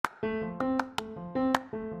Hi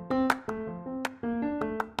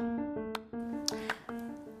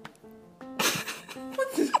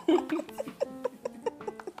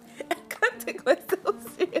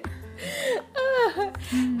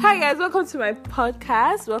guys, welcome to my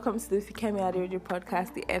podcast. Welcome to the Fikemi Adiradio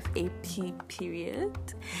podcast, the FAP period.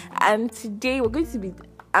 And today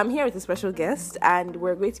I'm here with a special guest, and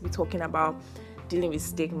we're going to be talking about dealing with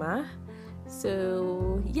stigma.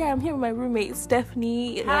 So yeah, I'm here with my roommate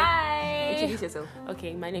Stephanie. Hi. Introduce yourself.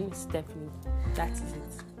 Okay, my name is Stephanie. That is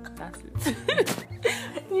it.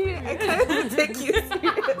 Yeah, I can't take you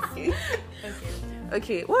seriously.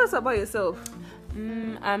 Okay, what else about yourself?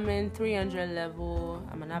 I'm in 300 level.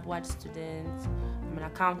 I'm an Abwad student. I'm an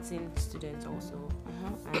accounting student also.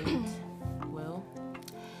 And well,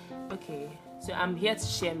 okay. So I'm here to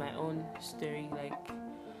share my own story, like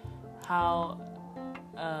how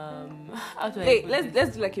do I Hey,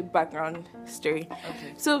 let's do like a background story.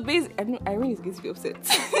 Okay. So basically, Irene is going to be upset.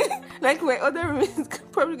 Like my other roommates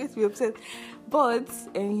probably going to be upset. But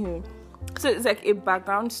anyway, so it's like a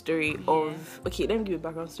background story of. Okay, let me give you a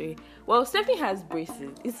background story. Well, Stephanie has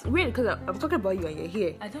braces. It's weird because I'm talking about you and you're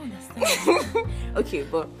here. I don't understand. Okay,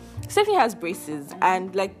 but Stephanie has braces,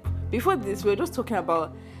 and like before this, we were just talking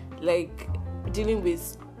about like dealing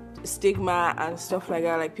with stigma and stuff like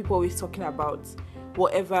that. Like people always talking about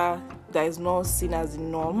whatever that is not seen as the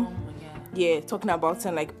norm. Yeah, talking about it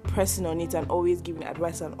and like pressing on it and always giving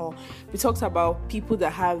advice and all. We talked about people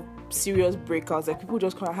that have serious breakouts, like people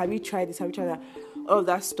just come, have you tried this, have you tried that, all of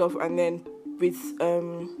that stuff. And then with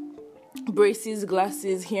braces,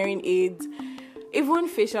 glasses, hearing aids, even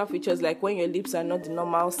facial features, like when your lips are not the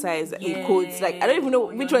normal size, it codes. Like I don't even know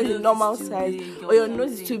which one is the normal size, or your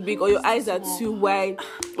nose is too big, or your eyes are too wide,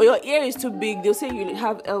 or your ear is too big. They'll say you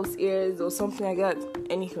have elf's ears or something like that.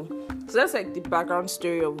 Anything. So that's like the background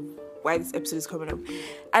story of why this episode is coming up.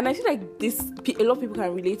 And I feel like a lot of people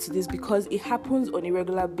can relate to this because it happens on a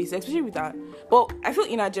regular basis, especially with that. But I feel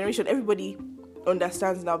in our generation, everybody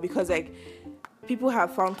understands now because like people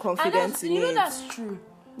have found confidence in it. You know that's true.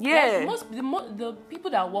 Yeah. Like the people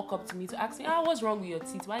that walk up to me to ask me, what's wrong with your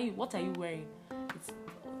teeth? What are you wearing? It's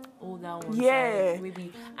older ones. Yeah. Like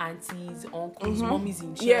maybe aunties, uncles, mummies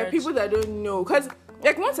in church. Yeah, people that don't know. Because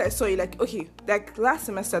like once I saw you, like okay, like last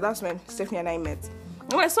semester, that's when Stephanie and I met.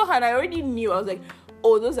 When I saw her and I already knew, I was like,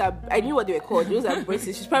 oh, I knew what they were called. Those are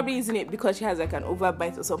braces. She's probably using it because she has like an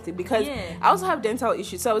overbite or something. Because I also have dental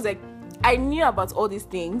issues. So I was like, I knew about all these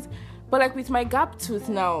things. But like with my gap tooth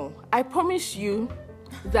now, I promise you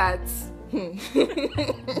that,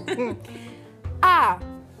 it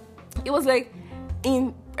was like,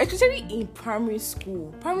 especially in primary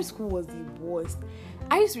school. Primary school was the worst.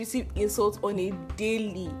 I used to receive insults on a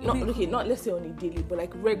daily, not let's say on a daily, but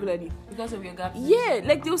like regularly. Because of your gap? Yeah,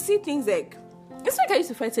 like they'll see things like, it's like I used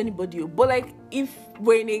to fight anybody, but like if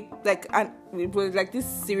we're in a like this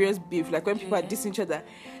serious beef, like when people are dissing each other,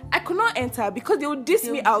 I could not enter because they would diss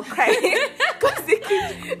me out crying because they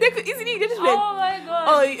could easily just be like, oh my god,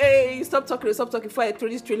 oh hey, stop talking before I throw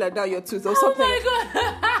this trailer down your tooth or something. Oh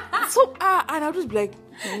my god. So and I'll just be like,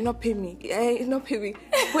 not pay me, not pay me.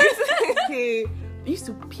 But okay. It used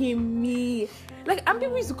to pay me. Like, and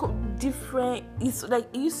people used to come different. It's like,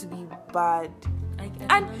 it used to be bad.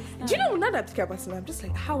 And do you know, now that I'm thinking about it, I'm just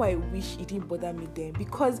like, how I wish it didn't bother me then.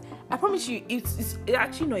 Because I promise you, it's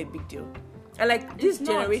actually not a big deal. And like, this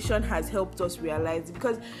generation has helped us realize it.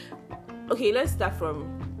 Because, okay, let's start from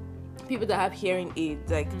people that have hearing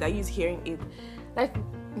aids, like, that use hearing aids. Like,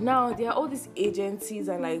 now, there are all these agencies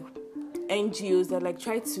and like, NGOs that like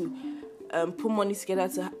try to put money together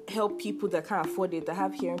to help people that can't afford it, that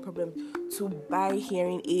have hearing problems, to buy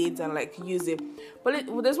hearing aids and like use it. But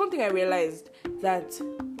there's one thing I realized, that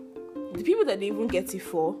the people that they even get it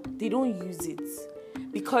for, they don't use it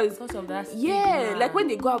because of that stigma. Yeah, like when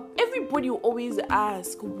they go out, everybody will always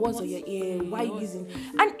ask, what's on your ear, why are you using it?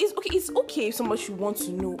 And it's okay if somebody should want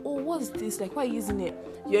to know, oh, what's this, like why are you using it?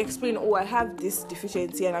 You explain, oh, I have this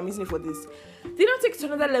deficiency and I'm using it for this. They don't take it to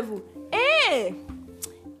another level.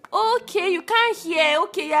 Okay, you can't hear.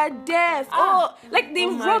 Okay, you're deaf. Like they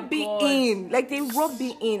rub it in. Like they rub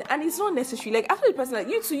it in. And it's not necessary. Like after the person, like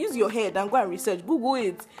you to use your head and go and research, Google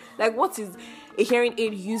it. Like what is a hearing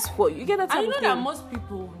aid used for? You get that type of thing. I know that most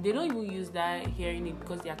people, they don't even use that hearing aid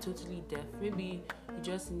because they are totally deaf. Maybe you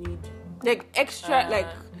just need like extra like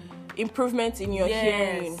improvement in your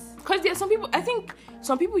hearing. Because there are some people, I think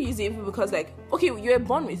some people use it even because like, okay, you were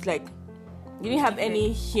born with like, you didn't have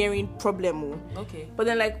any hearing problem. Okay. But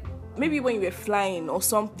then like, maybe when you were flying or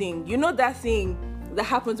something, you know that thing that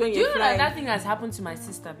happens when you're flying. Do you know that thing has happened to my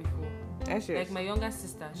sister before? Actually. Like my younger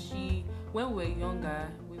sister, when we were younger,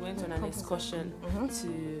 we went on an excursion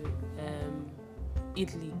to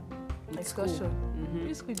Italy. Excursion.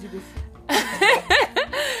 Which school did you go to?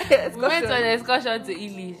 We went on an excursion to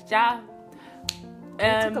Italy.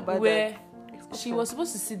 Where she was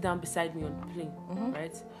supposed to sit down beside me on the plane,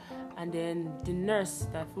 right? And then the nurse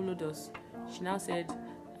that followed us, she now said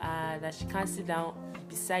that she can't sit down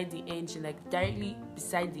beside the engine, like directly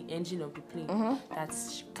beside the engine of the plane. That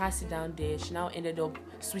she can't sit down there. She now ended up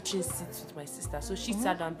switching seats with my sister. So she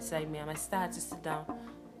sat down beside me, and my sister had to sit down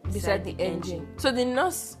beside the engine. So the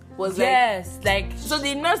nurse was so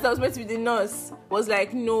the nurse that was meant to be the nurse was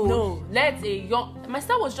like, no, let a young. My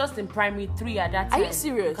sister was just in primary 3 at that time. Are you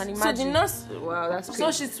serious? Can you So imagine? the nurse, wow, that's crazy.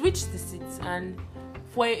 So she switched the seats, and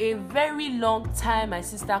for a very long time, my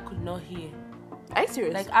sister could not hear. Are you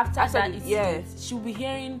serious? Like after that incident, she would be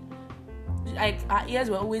hearing, like her ears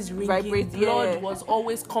were always ringing, vibrate, blood was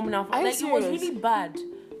always coming out. Are you Like it was serious? really bad.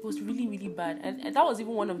 It was really, really bad, and that was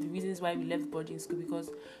even one of the reasons why we left boarding school, because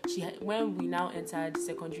when we now entered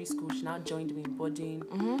secondary school, she now joined me in boarding.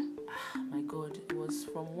 My God, it was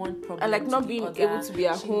from one problem And like to not the being other. able to be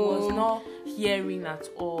at She home. was not hearing at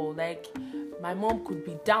all. Like my mom could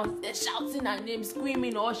be downstairs shouting her name,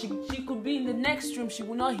 screaming, or she could be in the next room. She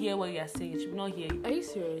would not hear what you are saying. She would not hear you. Are you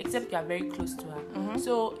serious? Except you are very close to her.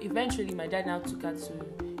 So eventually, my dad now took her to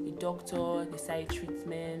a doctor. They started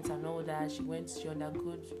treatment and all that. She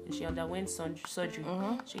underwent surgery.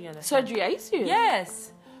 Surgery? Are you serious?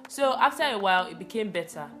 Yes. So after a while, it became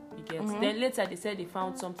better. You get. Then later, they said they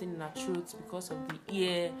found something in her throat because of the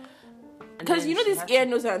ear. Because you know this ear,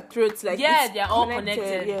 nose, and throat, like they're all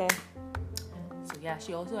connected. Yeah. So yeah,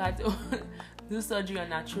 she also had to do surgery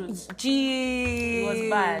on her throat. Gee. It was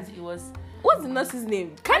bad. It was. What's the nurse's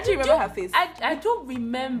name? Can't you remember her face? I don't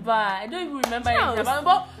remember. I don't even remember anything about it.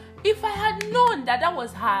 But if I had known that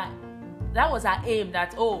was her aim,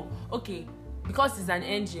 that okay, because it's an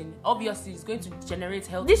engine, obviously it's going to generate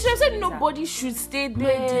health. They should have said nobody should stay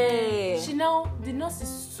there. The nurse is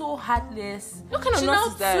so heartless. What kind of nurse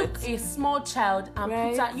is that? She now took a small child and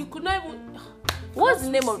put her. You could not even. What's the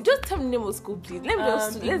name of? Just tell me the name of school, please. Let me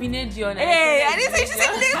just. Hey, I didn't say she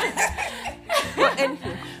said name.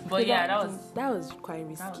 Anything. But yeah, that was quite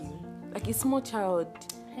risky. Like a small child.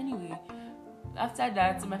 Anyway, after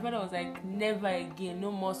that, my father was like, never again,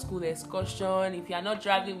 no more school excursion. If you are not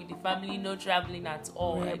traveling with the family, no traveling at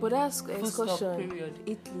all. Yeah, like, but that's excursion. Period.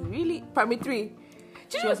 Italy, really? Primary 3.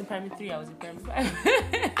 She was in primary 3, I was in primary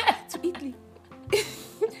 5. To Italy.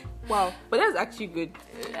 Wow, but that's actually good.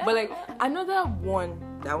 But like another one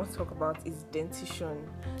that I want to talk about is dentition.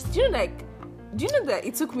 Do you know that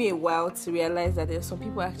it took me a while to realize that there's some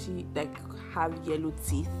people actually like have yellow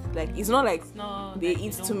teeth? Like it's not like they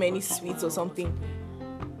eat too many sweets or something.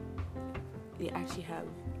 They actually have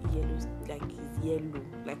yellow, like it's yellow,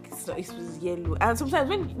 like it was yellow. And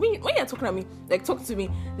sometimes when you're talking at me, like talk to me,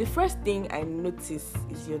 the first thing I notice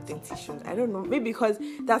is your dentition. I don't know, maybe because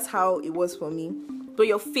that's how it was for me. But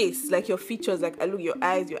your face, like your features, like I look your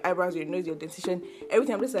eyes, your eyebrows, your nose, your dentition,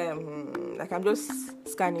 everything. I'm just like I'm just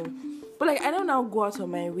scanning. But like I don't now go out of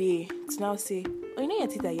my way to now say, oh, you know your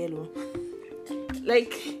teeth are yellow.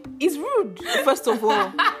 Like it's rude. First of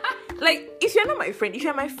all, like if you're not my friend, if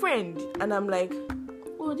you're my friend, and I'm like,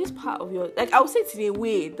 oh, this part of your, like I'll say it in a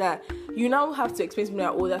way that you now have to explain to me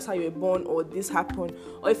that, oh, that's how you were born, or this happened,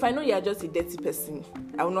 or if I know you're just a dirty person,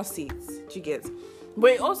 I will not say it. Do you get?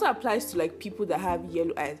 But it also applies to like people that have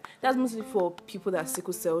yellow eyes. That's mostly for people that are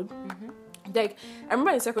sickle celled. Like I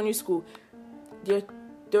remember in secondary school, there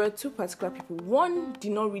were two particular people. One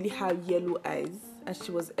did not really have yellow eyes, and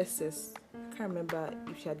she was SS. I can't remember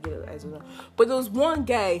if she had yellow eyes or not. But there was one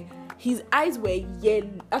guy, his eyes were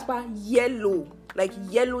yellow. That's why yellow, like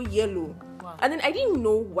yellow. Wow. And then I didn't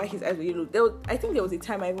know why his eyes were yellow. I think there was a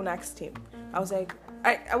time I even asked him. I was like,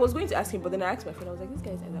 I was going to ask him, but then I asked my friend. I was like, this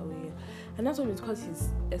guy's eyes are yellow. And that's what it was because he's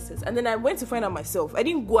SS. And then I went to find out myself. I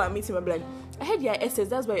didn't go and meet him and be like, I heard you're SS,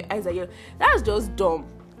 that's why your eyes are yellow. That's just dumb.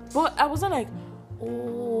 But I wasn't like,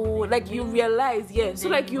 oh, like you realize, yeah. So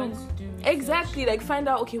like you, exactly, like find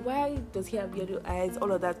out, okay, why does he have yellow eyes,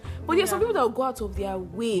 all of that. But there's some people that will go out of their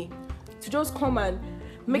way to just come and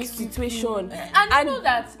make situation. And you know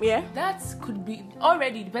that, yeah, that could be,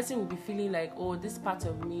 already the person will be feeling like, oh, this part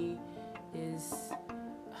of me is...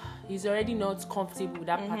 he's already not comfortable with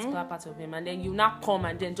that particular part of him, and then you now come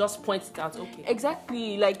and then just point it out. Okay,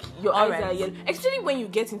 exactly, like your eyes are yellow. Especially when you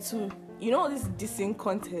get into, you know, this dissing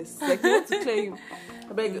contest, like they want to clear you.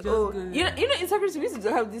 Like, oh, you know, in secondary school we used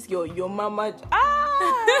to have this your mama. No.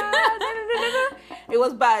 It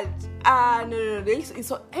was bad. No. It's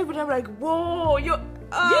so every time like, whoa,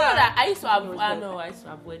 Do you know that I used to have? I used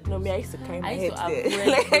to avoid. No, me, I used to kind of I used to hate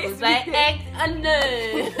avoid. it. It was like, no.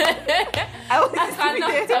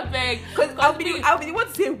 I cannot beg because I'll be the one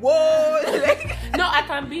to say whoa. Like, no, I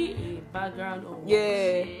can be a background. Or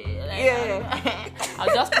yeah, like,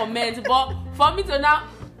 I'll just comment, but for me to now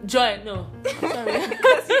join, no. Sorry,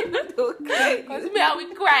 because me, I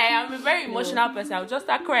will cry. I'm a very emotional person. I'll just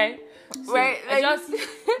start crying. So right? I Like, just.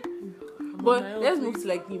 But let's move to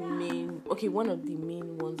like the main. Okay, one of the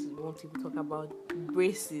main ones we want to talk about,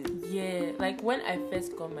 braces. Yeah, like when I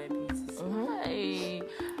first got my braces,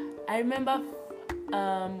 I remember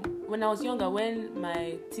when I was younger, when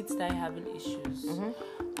my teeth started having issues,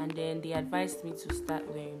 and then they advised me to start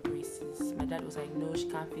wearing braces. My dad was like, no, she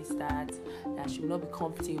can't face that she will not be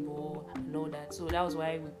comfortable and all that. So that was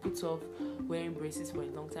why we put off wearing braces for a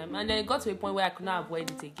long time. And then it got to a point where I could not avoid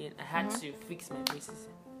it again. I had to fix my braces.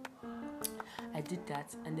 I did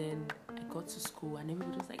that, and then I got to school, and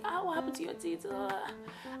everybody was like, what happened to your teeth?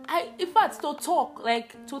 In fact, to talk,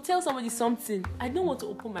 like, to tell somebody something, I don't want to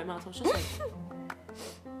open my mouth. I was just like,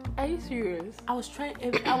 are you serious? I was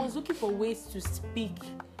looking for ways to speak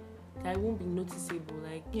that won't be noticeable,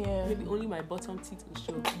 like, maybe only my bottom teeth will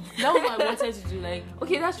show. That was what I wanted to do, like.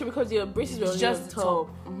 Okay, that's true, because your braces were just on the top.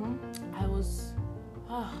 I was,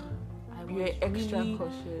 you were extra really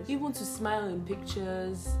cautious. Even to smile in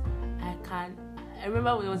pictures, I can't. I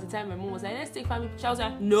remember there was a time my mom was like, let's take family pictures. I was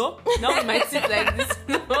like, no, not with my teeth like this.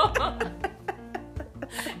 No.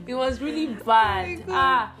 It was really bad.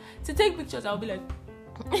 To take pictures, I'll be like,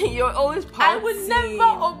 you're always pouting. I would never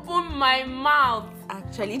open my mouth.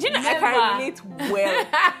 Actually, do you know, I can relate well.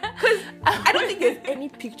 Because I don't think there's any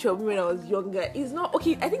picture of me when I was younger. It's not,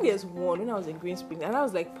 okay, I think there's one when I was in Green Spring, and I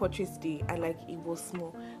was like portrait day, and like it was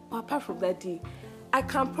small. But apart from that day, I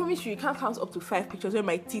can promise you can't count up to 5 pictures where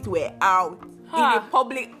my teeth were out in a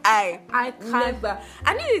public eye. I can't. Never.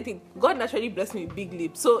 And the thing, God naturally blessed me with big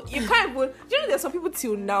lips. So you can't even, do you know there's some people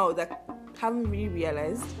till now that haven't really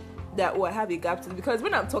realized that, I have a gap tooth, because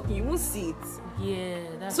when I'm talking, you won't see it. Yeah,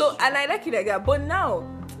 that's so, true. And I like it like that. But now,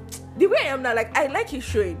 the way I am now, like, I like it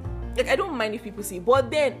showing. Like, I don't mind if people see it. But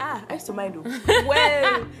then, I used to mind though.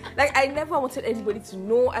 Well, like, I never wanted anybody to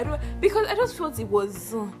know. Because I just felt it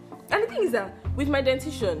was... And the thing is that with my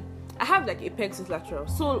dentition, I have like a pec lateral.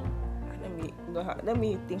 So let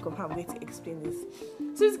me think of how I'm going to explain this.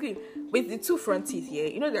 So basically, with the 2 front teeth here,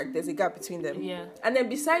 you know, like there's a gap between them. Yeah. And then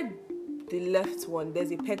beside the left one,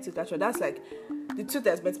 there's a pec lateral. That's like the tooth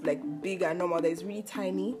that's meant to be like big and normal. That is really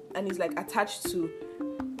tiny and is like attached to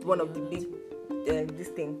one of the big this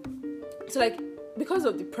thing. So like because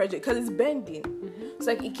of the pressure, because it's bending, it's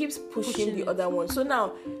like it keeps pushing the other one. So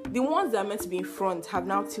now the ones that are meant to be in front have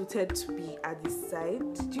now tilted to be at the side.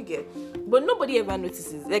 Did you get? But nobody ever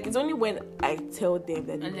notices. Like, it's only when I tell them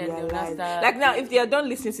that they realize. Like now, if they are done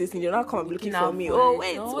listening to this, they'll not come and looking for me. Oh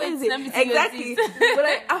wait, where is it? Exactly. But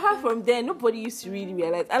like apart from then, nobody used to really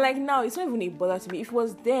realize. And like now, it's not even a bother to me. If it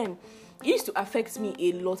was then, it used to affect me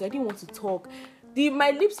a lot. I didn't want to talk.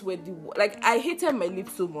 My lips were like I hated my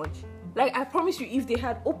lips so much. Like, I promise you, if they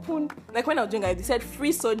had opened, like when I was younger, they said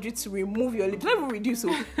free surgery to remove your lips. Not even reduce,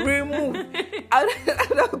 so remove.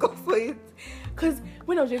 I'll go for it. Because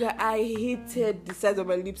when I was younger, I hated the size of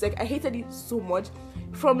my lips. Like, I hated it so much.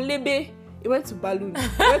 From lebe, it went to balloon.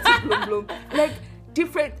 It went to blum blum. Like,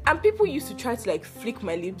 different. And people used to try to, like, flick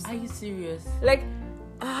my lips. Are you serious? Like,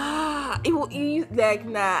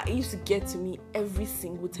 it used to get to me every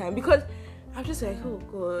single time. Because I'm just like, oh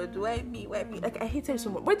God, why me? Like, I hated it so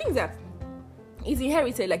much. But the thing is that it's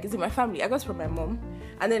inherited, like, it's in my family. I got it from my mom,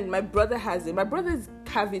 and then my brother has it. My brothers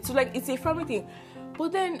have it, so like, it's a family thing.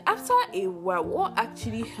 But then after a while, what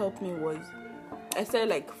actually helped me was I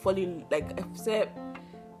started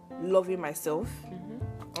loving myself,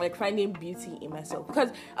 like finding beauty in myself.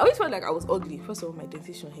 Because I always felt like I was ugly. First of all, my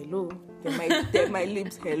dentition, hello. Then my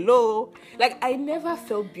lips, hello. Like, I never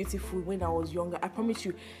felt beautiful when I was younger. I promise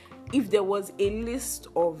you. If there was a list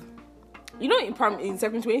of, you know, in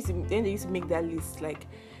secondary school, then they used to make that list, like,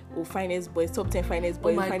 finest boys, top 10 finest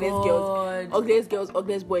boys, finest girls,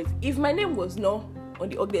 ugliest boys. If my name was not on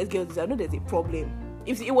the ugliest girls list, I know there's a problem.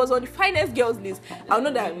 If it was on the finest girls list, I'll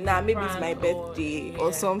know that, maybe it's my birthday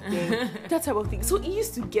or something. That type of thing. So it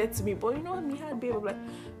used to get to me, but you know, me had babe, I'm like,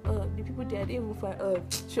 the people there, they even find,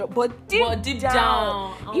 sure. But deep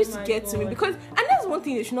down, it used to get to me because, and that's one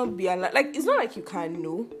thing they should not be allowed. Like, it's not like you can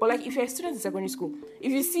know, but like, if you're a student in secondary school,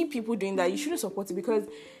 if you see people doing that, you shouldn't support it because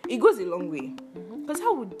it goes a long way. Because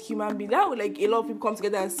how would human beings, how would like a lot of people come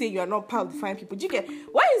together and say you are not part of the fine people? Do you get,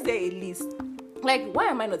 why is there a list? Like, why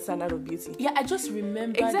am I not standard of beauty? Yeah, I just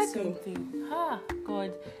remembered something.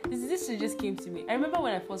 God, this just came to me. I remember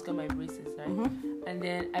when I first got my braces, right? And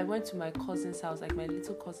then I went to my cousin's house, like my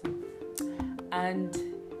little cousin, and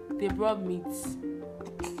they brought meat.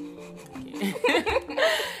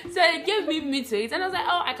 So they gave me meat to eat, and I was like,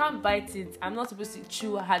 oh, I can't bite it. I'm not supposed to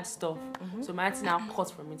chew hard stuff. So my auntie now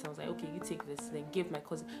cut from it. I was like, okay, you take this. Then gave my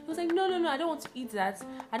cousin. He was like, no, I don't want to eat that.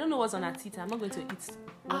 I don't know what's on her teeth. I'm not going to eat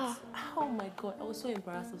what. Oh my god, I was so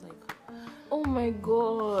embarrassed. I was like, oh my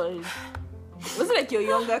god. Was it like your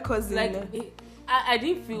younger cousin? Like, I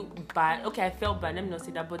didn't feel bad. Okay, I felt bad. Let me not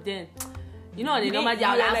say that. But then, you know, the normal day,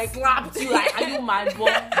 I like slapped you. Like, are you mad?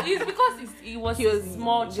 But it's because he was a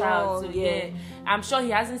small child. So yeah, I'm sure he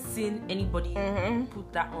hasn't seen anybody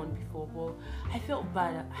put that on before. But I felt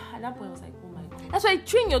bad. At that point, I was like, oh my god. That's why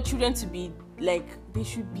train your children to be like, they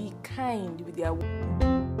should be kind with their.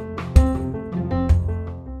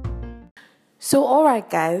 So, alright,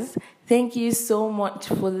 guys, thank you so much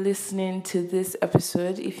for listening to this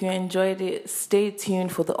episode. If you enjoyed it, stay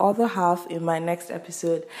tuned for the other half in my next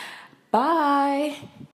episode. Bye.